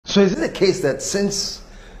So is it the case that since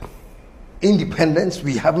independence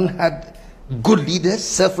we haven't had good leaders,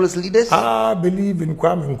 selfless leaders? I believe in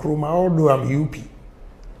Kwame Nkrumah, although I'm UP.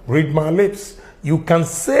 Read my lips. You can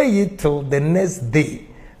say it till the next day.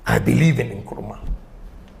 I believe in Nkrumah.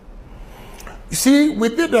 You see,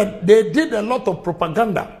 they did a lot of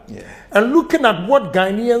propaganda. Yeah. And looking at what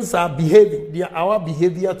Ghanaians are behaving, our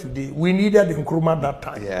behavior today, we needed Nkrumah that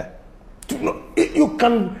time. Yeah.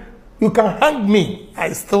 You can hang me.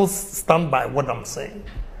 I still stand by what I'm saying.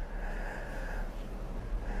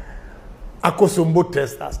 Akosombo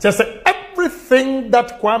testers. Just everything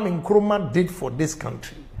that Kwame Nkrumah did for this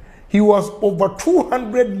country. He was over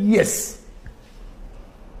 200 years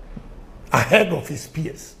ahead of his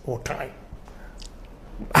peers or time.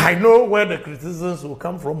 I know where the criticisms will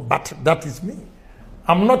come from, but that is me.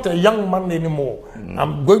 I'm not a young man anymore.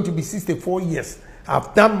 I'm going to be 64 years.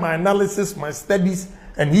 I've done my analysis, my studies,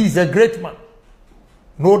 and he's a great man.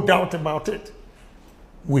 No doubt about it.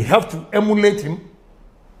 We have to emulate him.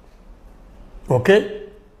 Okay?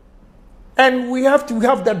 And we have to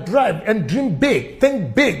have that drive and dream big,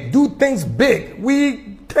 think big, do things big.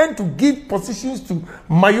 We tend to give positions to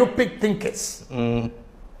myopic thinkers.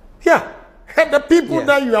 Yeah. And the people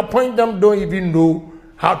that you appoint them don't even know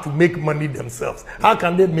how to make money themselves. How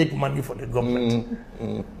can they make money for the government?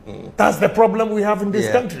 That's the problem we have in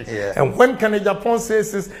this country. Yeah. And when Agyapong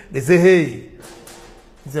says this, they say, hey,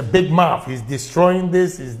 he's a big mouth. He's destroying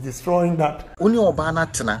this, he's destroying that.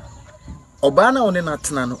 Obana one na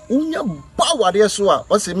tena no unya ba ware so a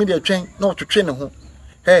o se me de twen na o twetwe ne ho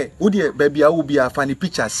hey udi baby a wo bia fa ni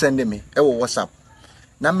picture send me e wo WhatsApp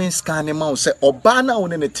na me scan ma wo se obana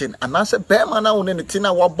one ne tin ana se be ma na one ne tin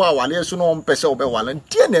na wo ba ware so no mpese wo be wale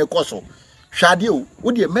die na ekoso hwade o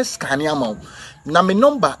udi me scan ama na me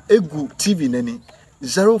number egu TV nani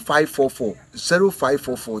 0544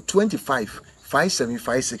 0544 25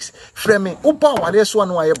 5756 frame upa wale so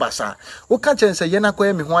anu aye basa wo ka chense ye na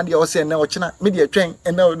kwa me ho ade o se na o china me de twen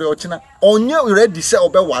na o china onye ready se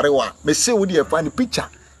obe ware wa me se wo de fa ni picture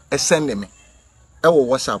e send me e wo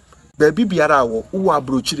WhatsApp baby biara wo wo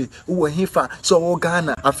abrochire wo hifa so wo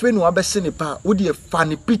Ghana afi no abese ni pa wo de fa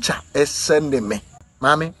ni picture e send me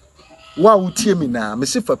mami wa utie mi na me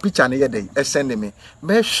se fa picture na ye dey e send me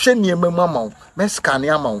me hwe niema mu amaw me scan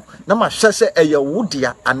amaw na ma hwe se eye wo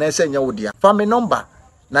dia anase nya wo dia fa me number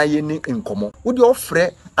na ye ni nkomo wo de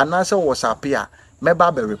ofre anase WhatsApp ya me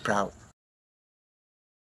ba be reply